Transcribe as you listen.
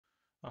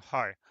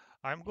Hi,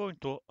 I'm going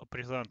to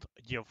present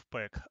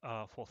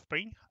devpack for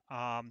Spring.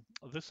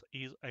 This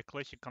is a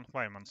classic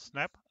confinement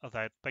snap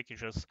that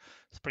packages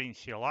Spring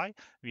CLI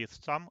with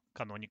some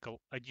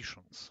canonical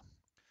additions.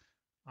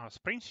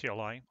 Spring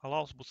CLI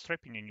allows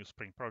bootstrapping a new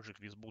Spring project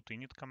with boot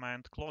init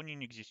command,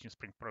 cloning existing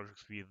Spring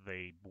projects with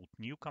the boot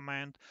new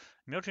command,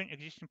 merging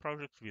existing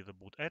projects with the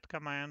boot add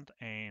command,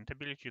 and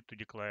ability to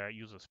declare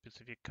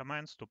user-specific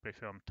commands to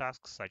perform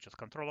tasks such as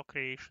controller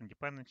creation,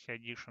 dependency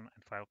addition,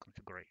 and file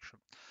configuration.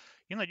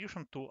 In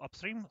addition to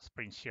upstream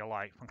Spring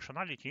CLI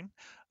functionality,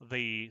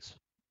 the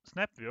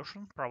Snap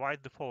version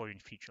provides the following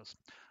features: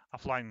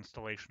 offline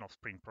installation of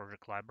Spring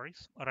project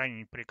libraries,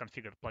 running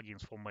pre-configured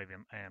plugins for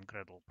Maven and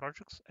Gradle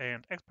projects,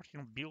 and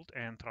exporting build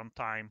and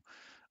runtime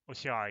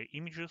OCI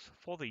images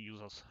for the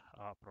users'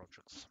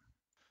 projects.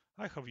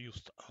 I have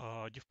used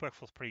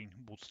devpack-for-spring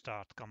boot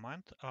start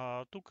command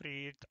to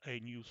create a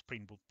new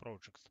Spring Boot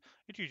project.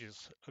 It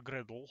uses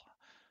Gradle,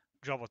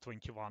 Java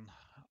 21,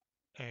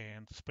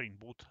 and Spring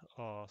Boot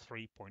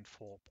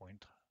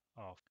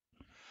 3.4.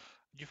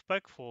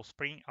 Devpack for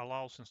Spring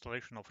allows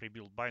installation of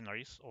rebuilt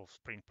binaries of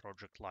Spring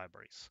project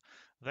libraries.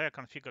 They are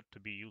configured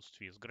to be used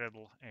with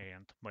Gradle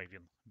and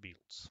Maven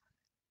builds.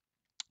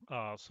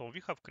 So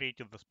we have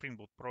created the Spring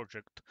Boot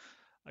project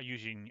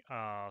using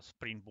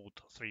Spring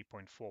Boot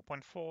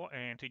 3.4.4,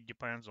 and it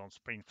depends on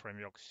Spring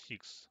Framework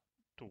 6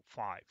 to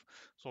 5.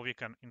 So we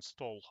can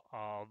install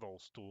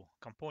those two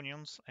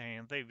components,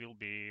 and they will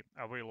be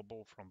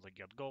available from the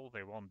get-go.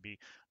 They won't be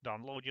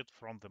downloaded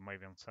from the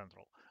Maven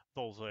Central.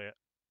 Those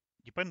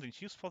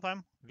dependencies for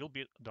them will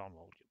be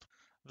downloaded.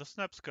 The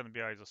snaps can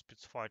be either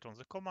specified on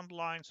the command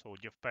line, so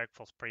devpack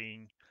for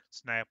spring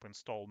snap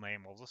install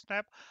name of the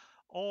snap,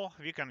 or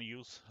we can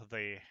use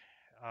the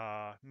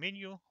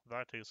menu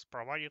that is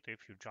provided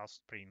if you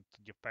just print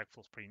devpack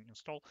for spring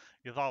install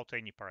without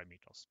any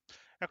parameters.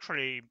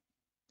 Actually,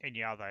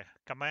 any other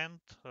command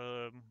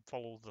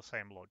follows the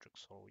same logic.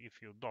 So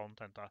if you don't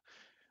enter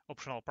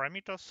optional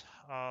parameters,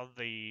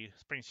 the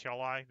Spring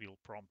CLI will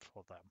prompt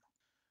for them.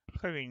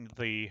 Having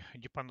the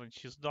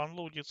dependencies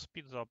downloaded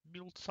speeds up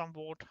build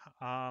somewhat,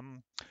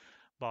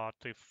 but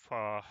if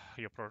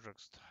your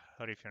project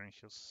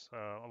references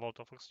a lot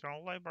of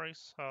external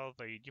libraries,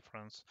 the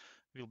difference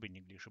will be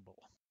negligible.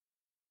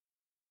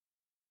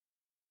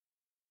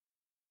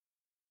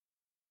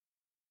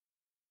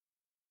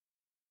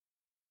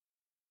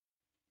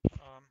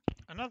 Um,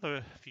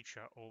 Another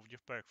feature of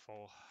devpack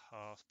for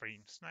Spring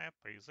Snap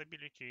is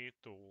ability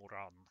to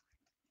run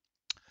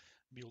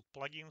build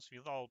plugins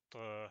without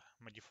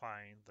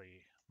modifying the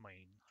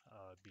main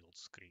build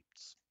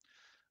scripts.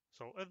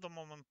 So at the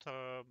moment,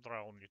 there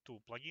are only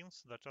two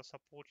plugins that are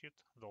supported.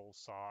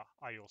 Those are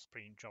IO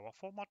Spring Java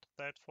format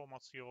that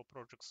formats your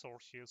project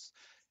sources,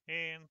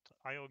 and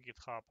IO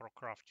GitHub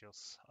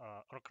Rocrafters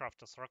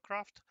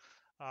Rocraft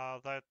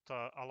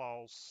that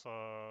allows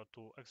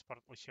to export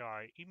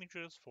OCI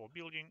images for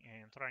building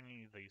and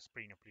running the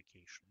Spring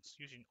applications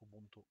using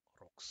Ubuntu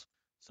ROX.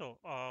 So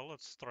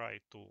let's try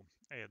to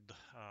add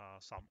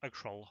some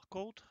actual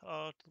code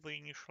to the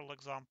initial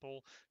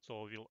example.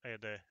 So we'll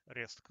add a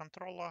REST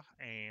controller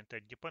and a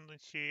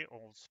dependency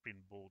on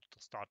Spring Boot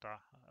starter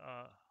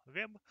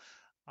web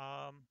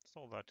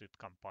so that it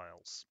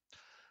compiles.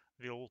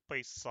 We'll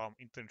paste some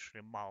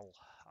intentionally mal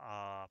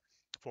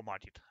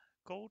formatted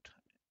code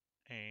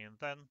and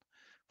then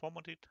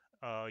format it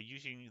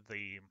using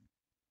the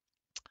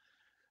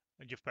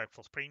devpack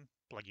for Spring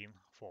plugin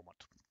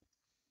format.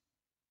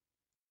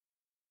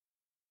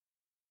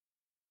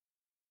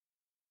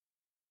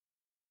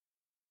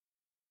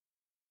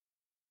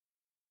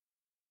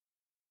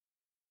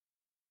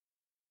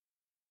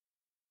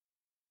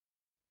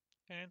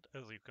 And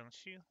as you can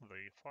see,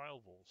 the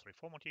file was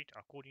reformatted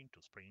according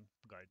to Spring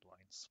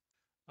guidelines.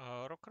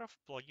 Rockcraft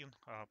plugin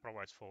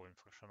provides following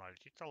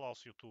functionality. It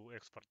allows you to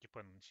export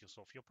dependencies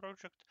of your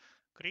project,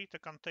 create a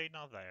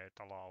container that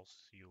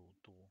allows you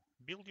to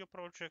build your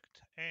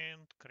project,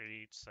 and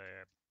creates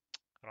a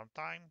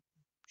runtime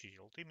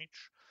chiseled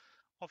image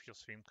of your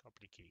Swing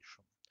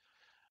application.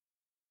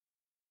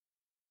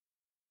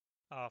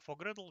 For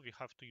Gradle, we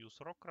have to use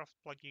Rockcraft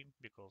plugin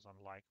because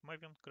unlike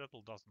Maven,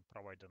 Gradle doesn't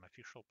provide an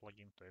official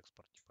plugin to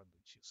export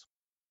dependencies.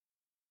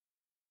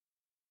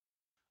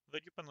 The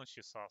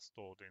dependencies are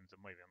stored in the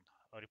Maven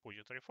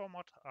repository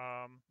format,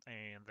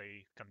 and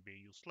they can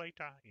be used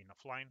later in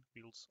offline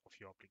builds of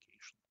your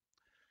application.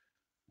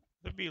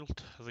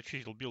 The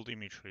chisel build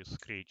image is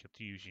created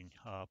using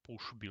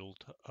push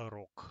build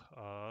rock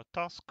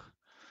task.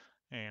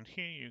 And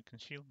here you can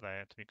see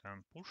that we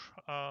can push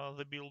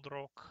the build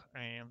rock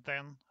and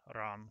then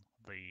run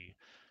the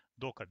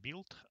Docker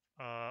build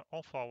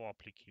of our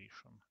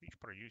application, which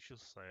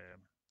produces a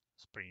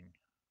Spring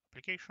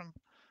application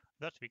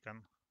that we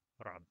can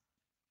run.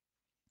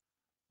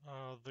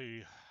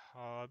 The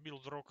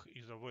build rock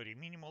is a very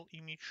minimal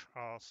image,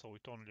 so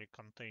it only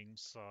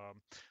contains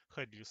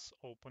headless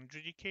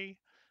OpenJDK,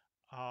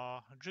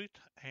 JIT,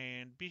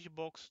 and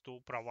busybox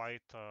to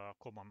provide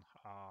common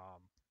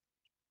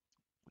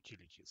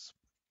utilities.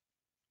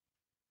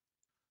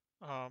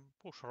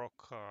 Push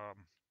rock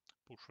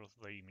pushes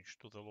the image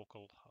to the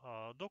local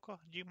Docker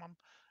daemon,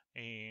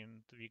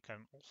 and we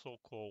can also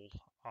call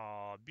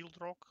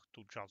buildRock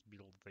to just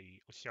build the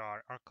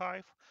OCR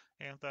archive,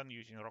 and then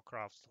using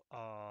Rockcraft's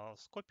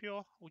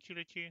Scopio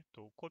utility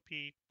to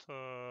copy it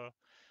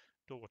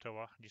to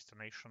whatever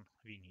destination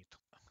we need.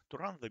 To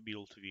run the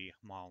build, we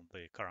mount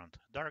the current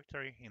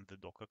directory in the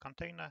Docker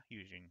container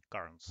using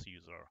current's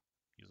user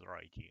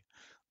ID.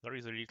 There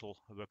is a little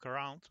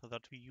workaround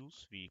that we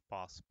use. We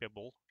pass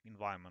Pebble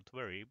environment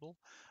variable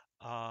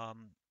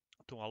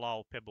to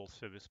allow Pebble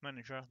Service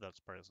Manager that's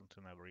present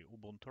in every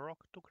Ubuntu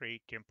rock to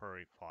create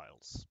temporary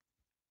files.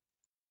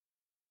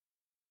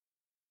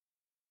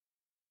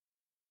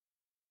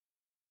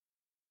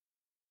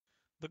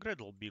 The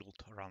Gradle build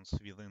runs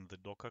within the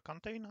Docker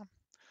container,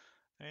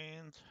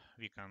 and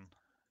we can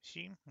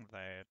see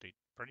that it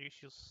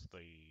produces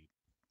the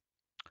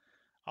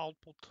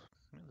output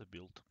in the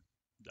build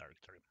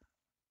directory.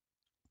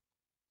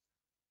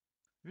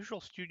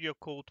 Visual Studio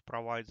Code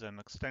provides an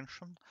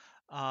extension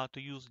to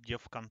use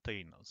dev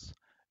containers.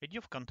 A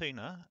dev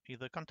container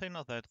is a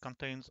container that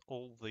contains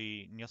all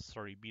the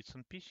necessary bits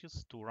and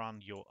pieces to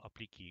run your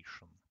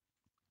application.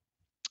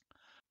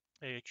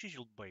 A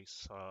chiseled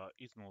base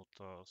is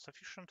not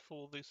sufficient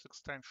for this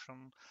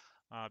extension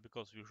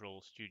because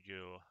Visual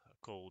Studio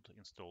Code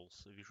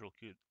installs Visual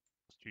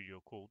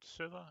Studio Code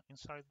server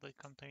inside the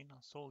container,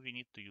 so we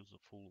need to use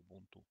a full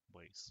Ubuntu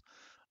base.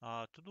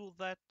 To do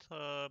that,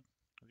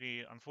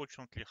 we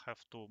unfortunately have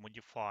to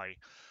modify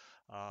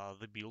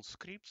the build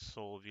script,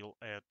 so we'll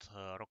add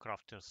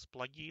Rockcrafters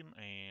plugin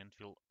and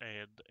we'll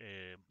add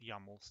a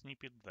YAML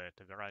snippet that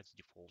overrides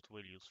default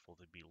values for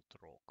the build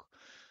rock.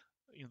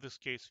 In this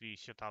case, we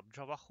set up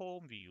Java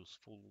Home, we use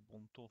full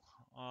Ubuntu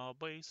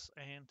base,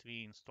 and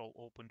we install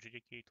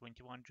OpenJDK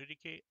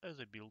 21JDK as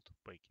a build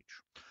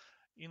package.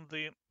 In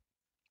the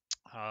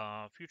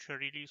future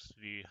release,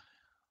 we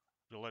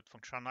will add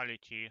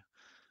functionality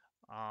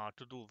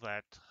to do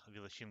that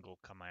with a single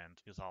command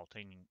without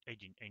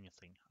adding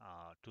anything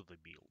to the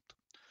build.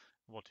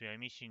 What we are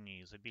missing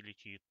is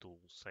ability to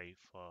save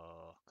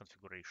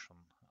configuration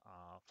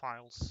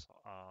files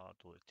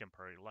to a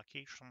temporary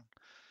location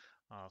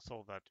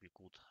so that we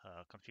could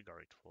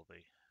configure it for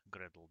the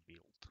Gradle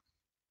build.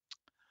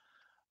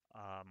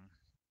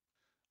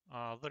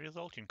 The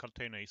resulting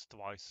container is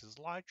twice as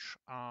large.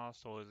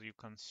 So as you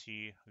can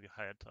see, we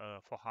had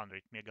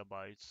 400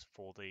 megabytes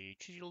for the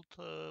chiseled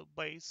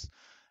base,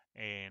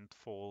 and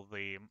for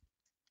the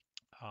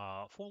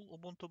full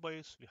Ubuntu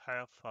base, we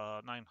have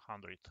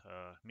 900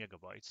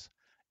 megabytes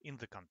in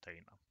the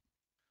container.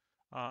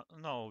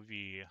 Now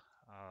we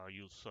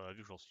use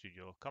Visual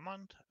Studio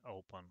command,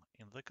 open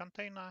in the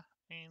container,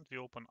 and we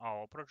open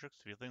our projects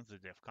within the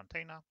dev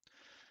container.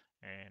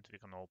 And we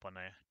can open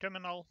a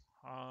terminal.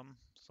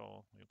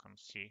 So you can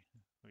see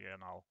we are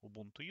now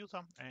Ubuntu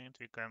user, and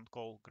we can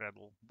call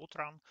Gradle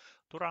bootrun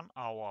to run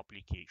our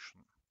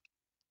application.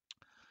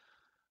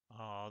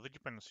 The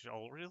dependencies are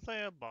already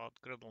there, but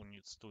Gradle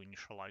needs to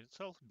initialize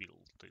itself,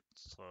 build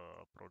its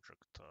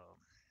project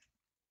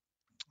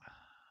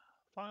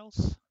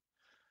files.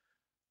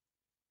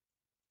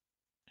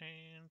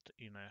 And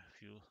in a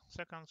few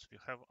seconds, we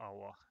have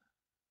our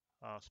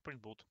Spring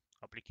Boot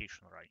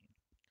application running.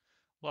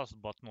 Last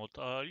but not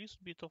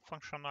least bit of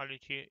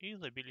functionality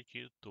is the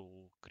ability to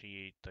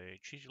create a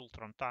chiseled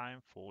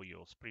runtime for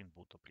your Spring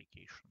Boot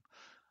application.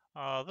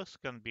 This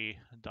can be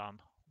done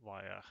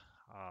via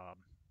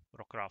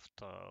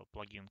Rockcraft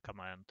plugin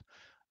command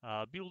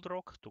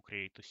buildRock to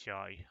create a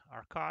CI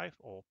archive,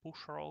 or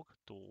pushRock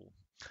to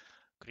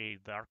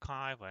create the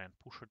archive and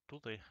push it to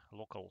the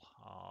local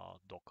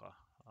Docker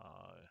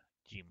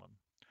daemon.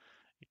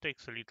 It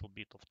takes a little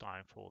bit of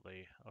time for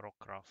the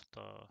Rockcraft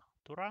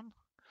to run,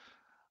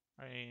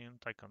 and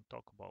I can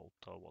talk about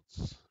what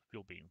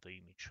will be in the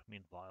image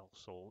meanwhile.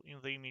 So in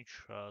the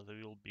image, there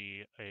will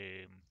be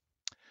a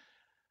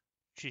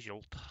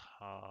chiseled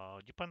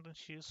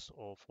dependencies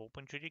of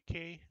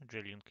OpenJDK,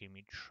 JLink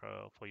image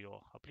for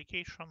your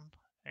application,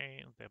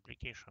 and the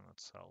application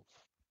itself.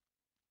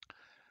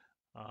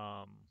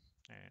 Um,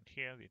 and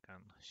here we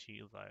can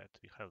see that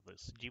we have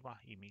this Diva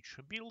image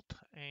built,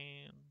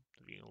 and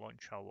we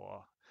launch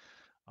our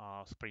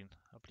Spring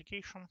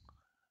application,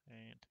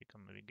 and we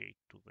can navigate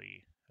to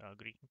the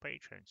greeting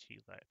page and see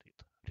that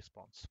it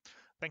responds.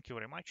 Thank you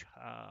very much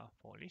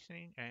for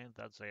listening, and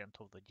that's the end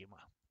of the demo.